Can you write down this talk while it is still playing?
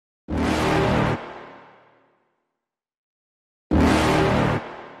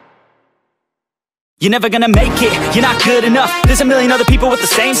You're never gonna make it, you're not good enough. There's a million other people with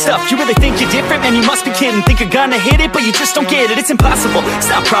the same stuff. You really think you're different? Man, you must be kidding. Think you're gonna hit it, but you just don't get it. It's impossible, it's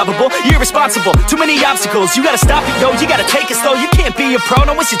not probable, you're irresponsible. Too many obstacles, you gotta stop it, yo. You gotta take it slow, you can't be a pro.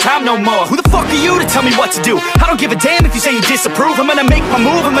 Don't waste your time no more. Who the fuck are you to tell me what to do? I don't give a damn if you say you disapprove. I'm gonna make my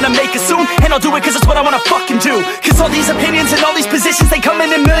move, I'm gonna make it soon. And I'll do it cause it's what I wanna fucking do. Cause all these opinions and all these positions, they come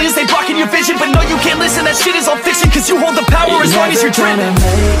in millions, they blocking your vision. But no, you can't listen, that shit is all fiction. Cause you hold the power as long as you're dreaming.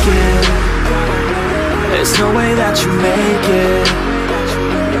 There's no way that you make it.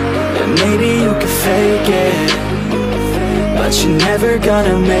 And maybe you can fake it, but you're never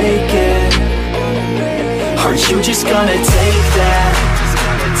gonna make it. Aren't you just gonna take that?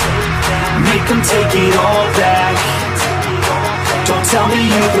 Make them take it all back. Don't tell me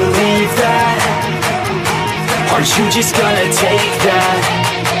you believe that. Aren't you just gonna take that?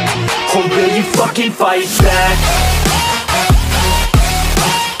 Or will you fucking fight back?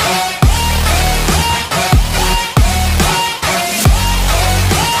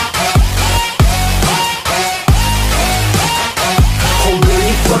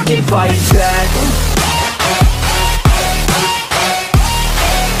 Fucking fight back.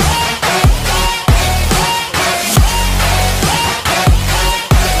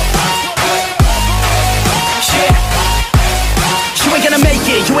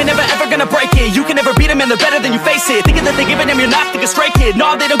 You ain't never ever gonna break it. You can never beat them and they're better than you face it. Thinking that they give a damn, you're not, think a straight kid.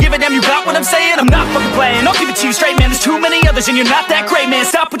 No, they don't give a damn, you got what I'm saying? I'm not fucking playing, I'll give it to you straight, man. There's too many others and you're not that great, man.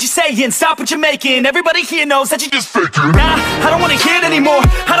 Stop what you're saying, stop what you're making. Everybody here knows that you just faking. Nah, I don't wanna hear it anymore,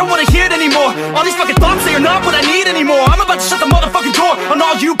 I don't wanna hear it anymore. All these fucking thoughts, they are not what I need anymore. I'm about to shut the motherfucking door on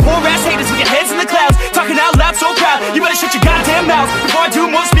all you poor ass haters with your heads in the clouds, talking out loud so proud. You better shut your goddamn mouth before I do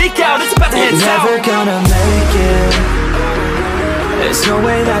more, speak out. It's about to head south. You're never gonna make it. There's no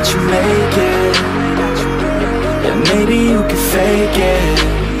way that you make it. And maybe you can fake it,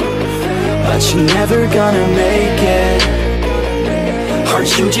 but you're never gonna make it.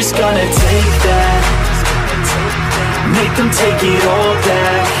 Aren't you just gonna take that? Make them take it all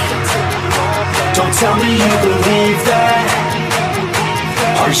back. Don't tell me you believe that.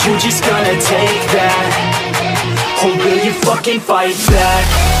 Aren't you just gonna take that? Or will you fucking fight back?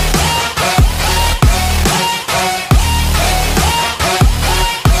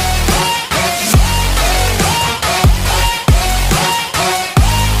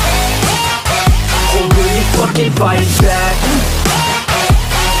 Fucking fight back.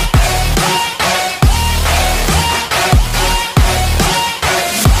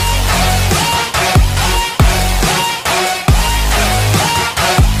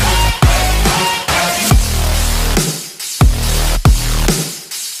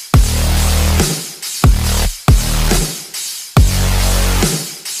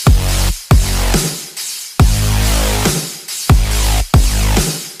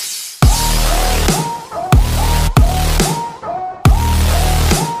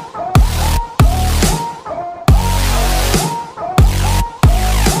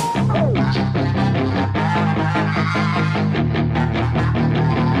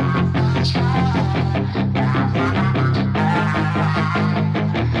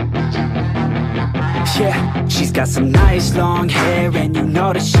 Yeah, she's got some nice long hair, and you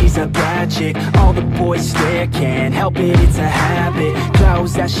know that she's a bad chick. All the boys stare, can't help it, it's a habit.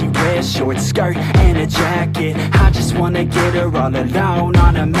 Clothes that she wears, short skirt and a jacket. I just wanna get her all alone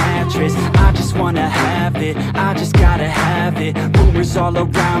on a mattress. I just wanna have it, I just gotta have it. Rumors all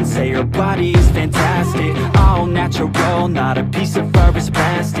around say her body is fantastic. All natural, not a piece of fur is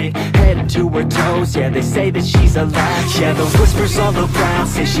plastic. Head to her toes, yeah, they say that she's a latch. Yeah, the whispers all around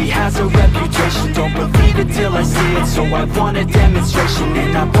say she has a reputation. Don't believe it till I see it, so I want a demonstration.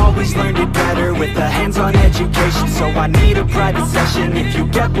 And I've always learned it better with a hands-on education. So I need a private session if you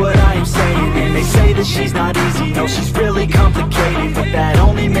get what I am saying. And they say that she's not easy, no, she's really complicated, but that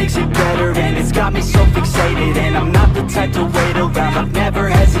only makes it better, and it's got me so fixated. And I'm not the type to wait around, I've never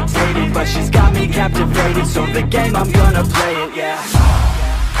hesitated, but she's got me captivated, so the game, I'm gonna play it, yeah.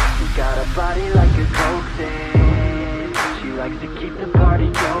 She got a body like a coke thing, she likes to keep the party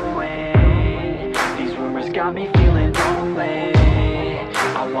going. These rumors got me feeling lonely,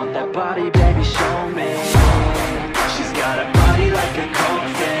 I want that body, baby, show me. She's got a body like a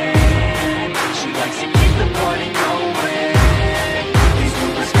coke thing, she likes to keep the party going. These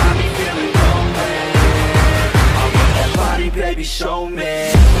rumors got me feeling lonely, I want that body, baby, show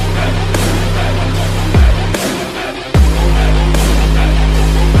me.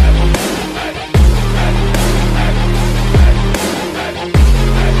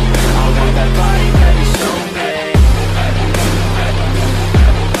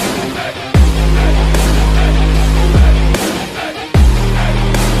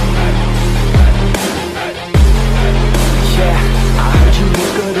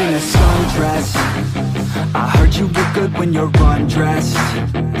 rest.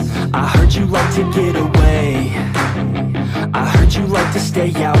 I heard you like to get away. I heard you like to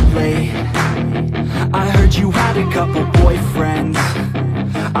stay out late. I heard you had a couple boyfriends.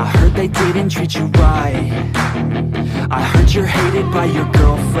 I heard they didn't treat you right. I heard you're hated by your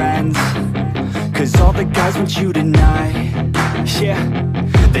girlfriends, 'cause all the guys want you tonight. Yeah.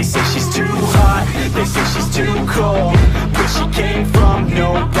 They say she's too hot, they say she's too cold. Where she came from,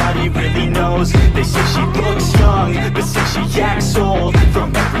 nobody really knows. They say she looks young, but say she acts old.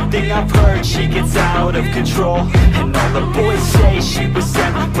 From everything I've heard, she gets out of control. And all the boys say she was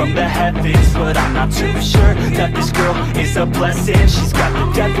sent from the heavens, but I'm not too sure that this girl is a blessing. She's got the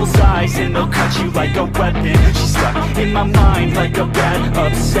devil's eyes and they'll cut you like a weapon. She's stuck in my mind like a bad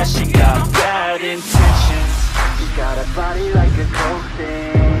obsession. Got bad intentions. She's got a body like a cold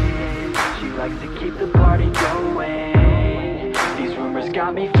thing. She likes to keep the party going. These rumors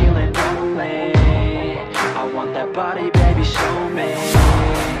got me feeling lonely. I want that body, baby, show me.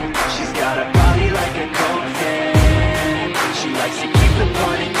 She's got a body like a cold thing. She likes to keep the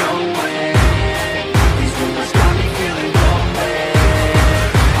party going. These rumors got me feeling lonely.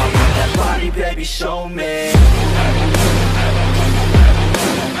 I want that body, baby, show me.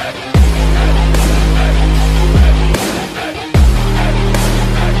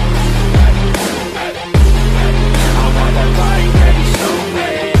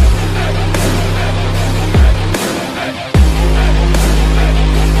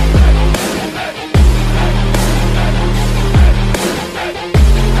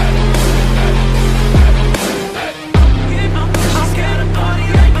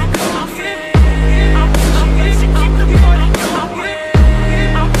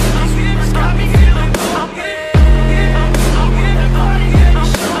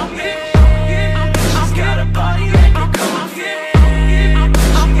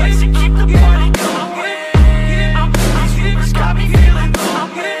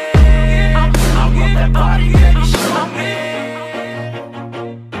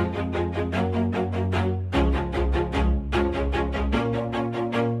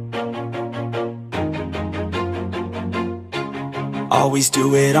 Always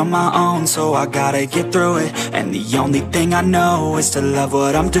do it on my own, so I gotta get through it. And the only thing I know is to love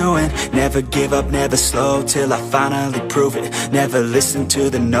what I'm doing. Never give up, never slow, till I finally prove it. Never listen to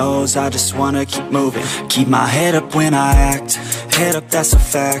the no's, I just wanna keep moving. Keep my head up when I act, head up, that's a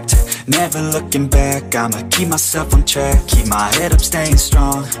fact. Never looking back, I'ma keep myself on track. Keep my head up, staying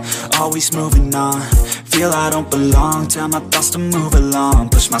strong, always moving on. Feel I don't belong, tell my thoughts to move along.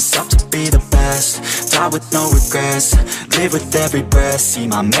 Push myself to be the best, die with no regrets. Live with every breath, see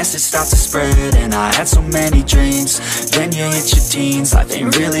my message start to spread. And I had so many dreams, then you hit your teens. Life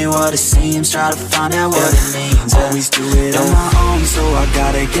ain't really what it seems, try to find out what it means. Always do it on my own, so I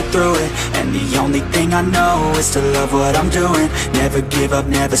gotta get through it. And the only thing I know is to love what I'm doing. Never give up,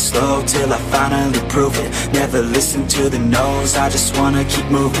 never slow, till I finally prove it. Never listen to the no's, I just wanna keep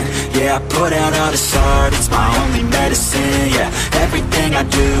moving. Yeah, I put out all this art, it's my only medicine. Yeah, everything I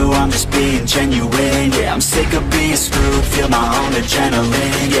do, I'm just being genuine. Yeah, I'm sick of being screwed, feel my own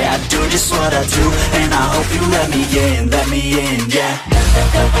adrenaline. Yeah, I do just what I do, and I hope you let me in, yeah.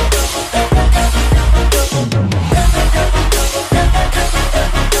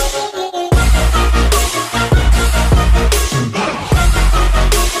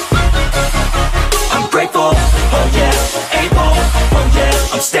 I'm grateful, oh yeah, able, oh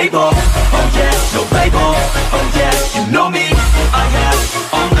yeah, I'm stable, oh yeah, no label, oh yeah, you know me, I have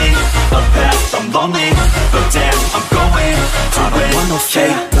only a path, I'm lonely, but damn, I'm going to win. I don't want no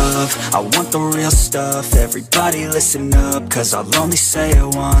fake love, I want the real stuff. Everybody listen up, 'cause I'll only say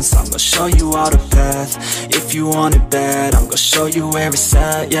it once. I'm gonna show you all the path, if you want it bad. I'm gonna show you where it's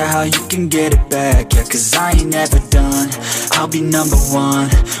at, yeah, how you can get it back. Yeah, 'cause I ain't never done, I'll be number one.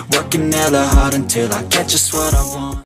 Working hella hard until I get just what I want.